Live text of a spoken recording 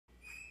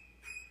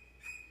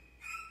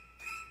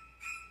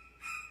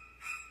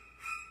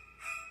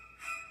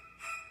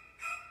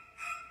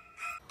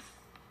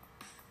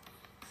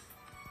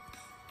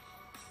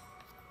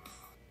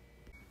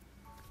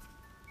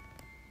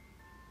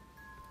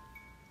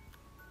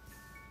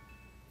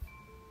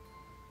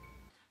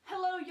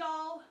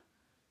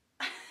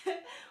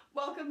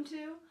Welcome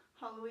to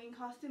Halloween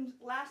Costumes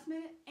Last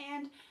Minute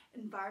and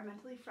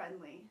Environmentally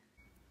Friendly.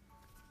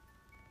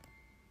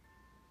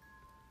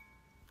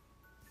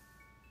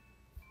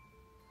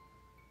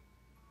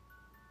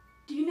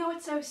 Do you know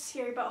what's so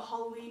scary about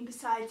Halloween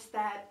besides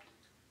that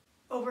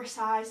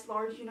oversized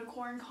large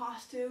unicorn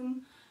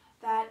costume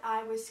that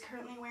I was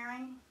currently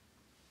wearing?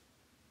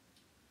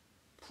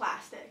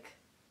 Plastic.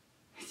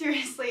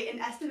 Seriously, an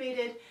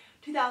estimated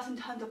 2,000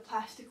 tons of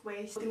plastic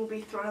waste will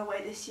be thrown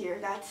away this year.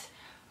 That's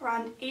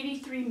around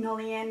 83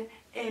 million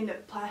in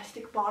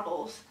plastic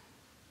bottles.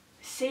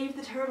 Save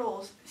the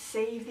turtles,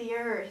 save the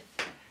earth,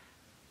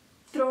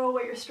 throw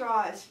away your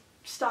straws,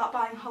 stop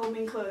buying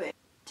Halloween clothing.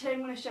 Today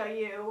I'm going to show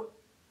you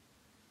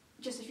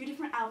just a few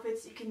different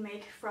outfits you can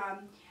make from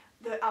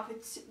the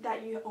outfits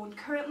that you own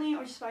currently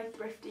or just by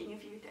thrifting a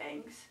few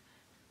things.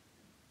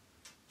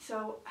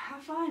 So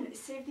have fun,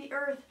 save the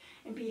earth,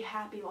 and be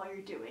happy while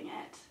you're doing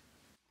it.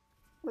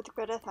 With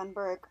Greta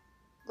Thunberg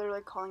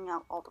literally calling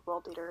out all the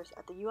world leaders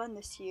at the UN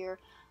this year,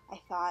 I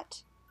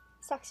thought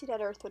Sexy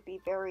Dead Earth would be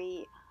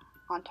very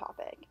on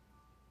topic.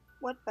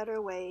 What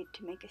better way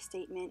to make a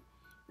statement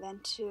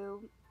than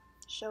to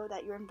show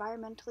that you're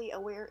environmentally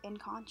aware and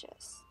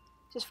conscious?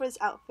 Just for this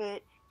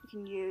outfit, you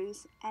can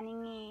use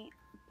any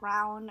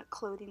brown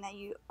clothing that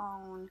you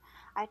own.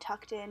 I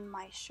tucked in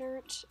my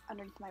shirt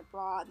underneath my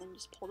bra and then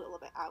just pulled it a little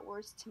bit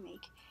outwards to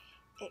make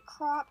it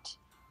cropped.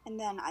 And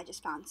then I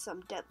just found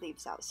some dead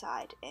leaves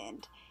outside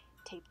and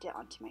taped it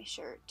onto my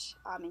shirt.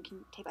 You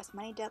can tape as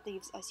many dead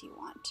leaves as you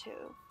want to.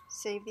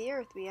 Save the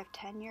earth, we have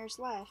 10 years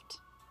left.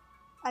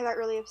 I got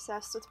really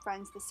obsessed with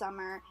Friends this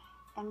summer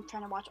and I'm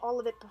trying to watch all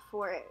of it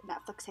before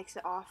Netflix takes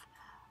it off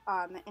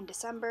in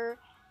December,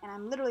 and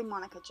I'm literally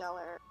Monica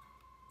Geller.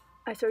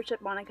 I searched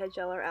up Monica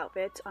Geller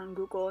outfits on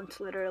Google and it's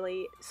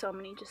literally so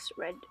many just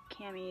red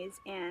camis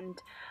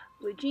and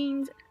blue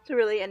jeans. So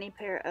really any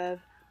pair of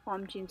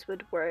mom jeans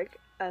would work,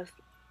 as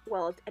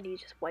well as any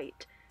just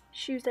white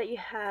shoes that you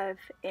have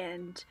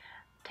and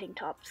tank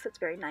tops. That's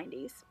very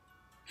 90s.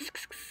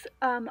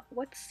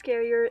 What's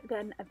scarier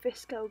than a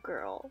VSCO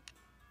girl?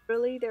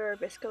 Really, there are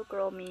VSCO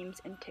girl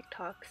memes and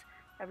TikToks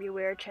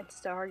everywhere.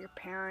 Chances are your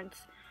parents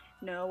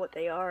know what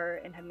they are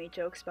and have made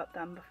jokes about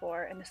them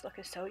before, and this look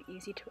is so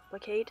easy to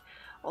replicate.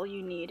 All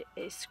you need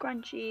is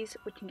scrunchies,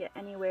 which you can get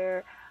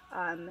anywhere,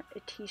 a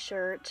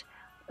t-shirt,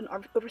 an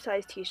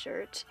oversized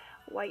t-shirt,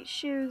 white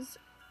shoes,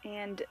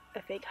 and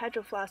a fake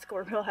hydroflask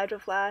or a real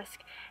hydroflask,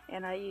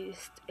 and I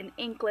used an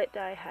anklet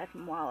that I had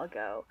from a while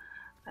ago,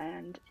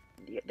 and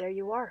there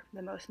you are,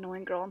 the most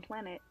annoying girl on the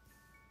planet.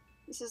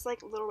 This is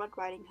like Little Red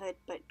Riding Hood,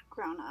 but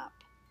grown up,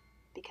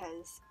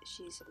 because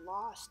she's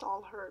lost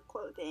all her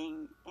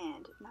clothing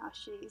and now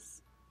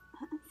she's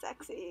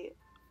sexy.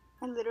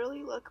 I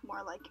literally look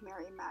more like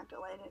Mary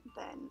Magdalene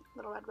than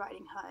Little Red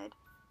Riding Hood,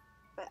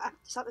 but I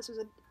just thought this was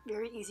a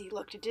very easy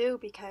look to do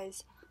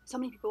because so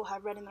many people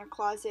have red in their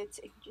closets.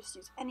 You can just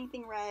use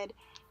anything red,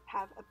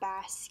 have a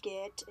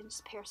basket, and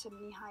just pair some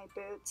knee-high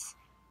boots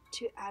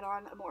to add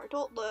on a more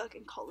adult look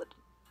and call it.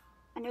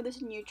 I know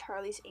there's a new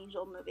Charlie's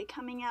Angel movie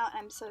coming out,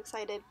 and I'm so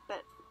excited,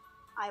 but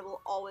I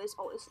will always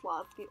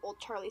love the old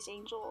Charlie's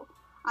Angel.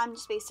 I'm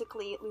just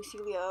basically Lucy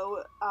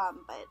Liu,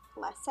 but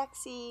less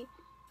sexy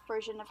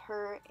version of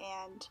her,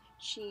 and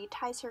she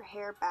ties her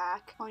hair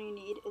back. All you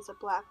need is a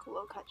black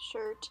low-cut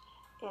shirt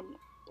and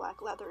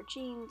black leather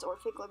jeans or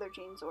fake leather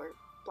jeans or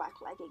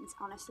black leggings,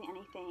 honestly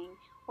anything,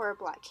 or a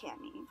black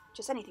cami,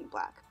 just anything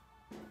black.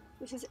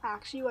 This is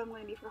actually what I'm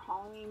going to be for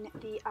Halloween,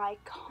 the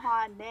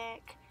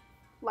iconic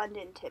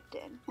London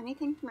Tipton.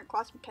 Anything from your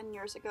closet from 10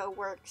 years ago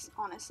works.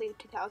 Honestly,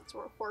 the 2000s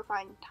were a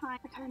horrifying time.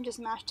 I kind of just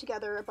mashed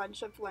together a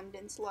bunch of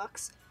London's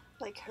looks,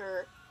 like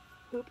her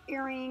hoop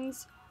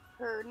earrings,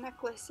 her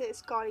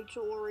necklaces, gaudy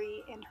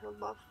jewelry, and her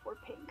love for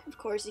pink. Of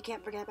course, you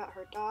can't forget about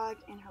her dog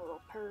and her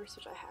little purse,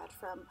 which I had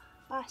from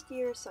last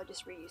year, so I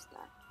just reused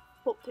that.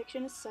 Pulp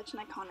Fiction is such an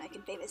iconic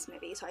and famous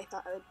movie, so I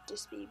thought it would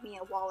just be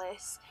Mia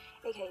Wallace,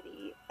 aka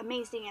the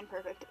amazing and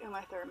perfect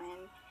Uma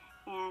Thurman,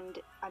 and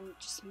I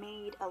just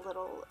made a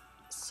little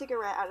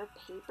cigarette out of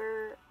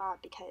paper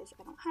because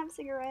I don't have a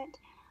cigarette,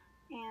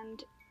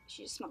 and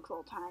she just smokes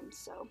all the time,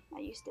 so I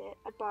used it.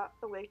 I bought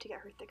a wig to get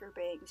her thicker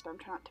bangs, but I'm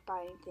trying not to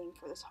buy anything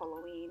for this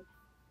Halloween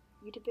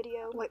YouTube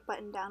video. White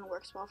button down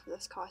works well for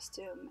this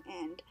costume,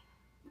 and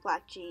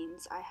black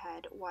jeans. I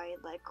had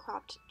wide leg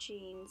cropped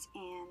jeans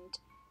and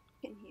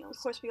heels.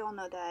 Of course, we all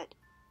know that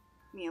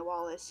Mia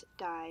Wallace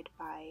died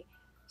by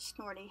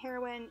snorting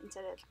heroin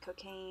instead of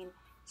cocaine,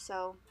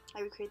 so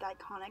I recreated the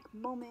iconic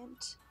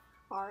moment.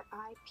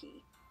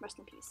 R.I.P. Rest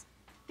in peace.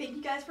 Thank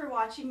you guys for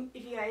watching.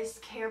 If you guys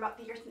care about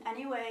the earth in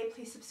any way,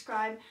 please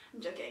subscribe.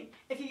 I'm joking.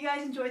 If you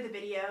guys enjoyed the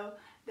video,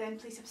 then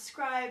please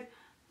subscribe,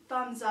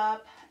 thumbs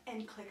up,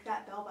 and click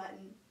that bell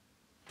button.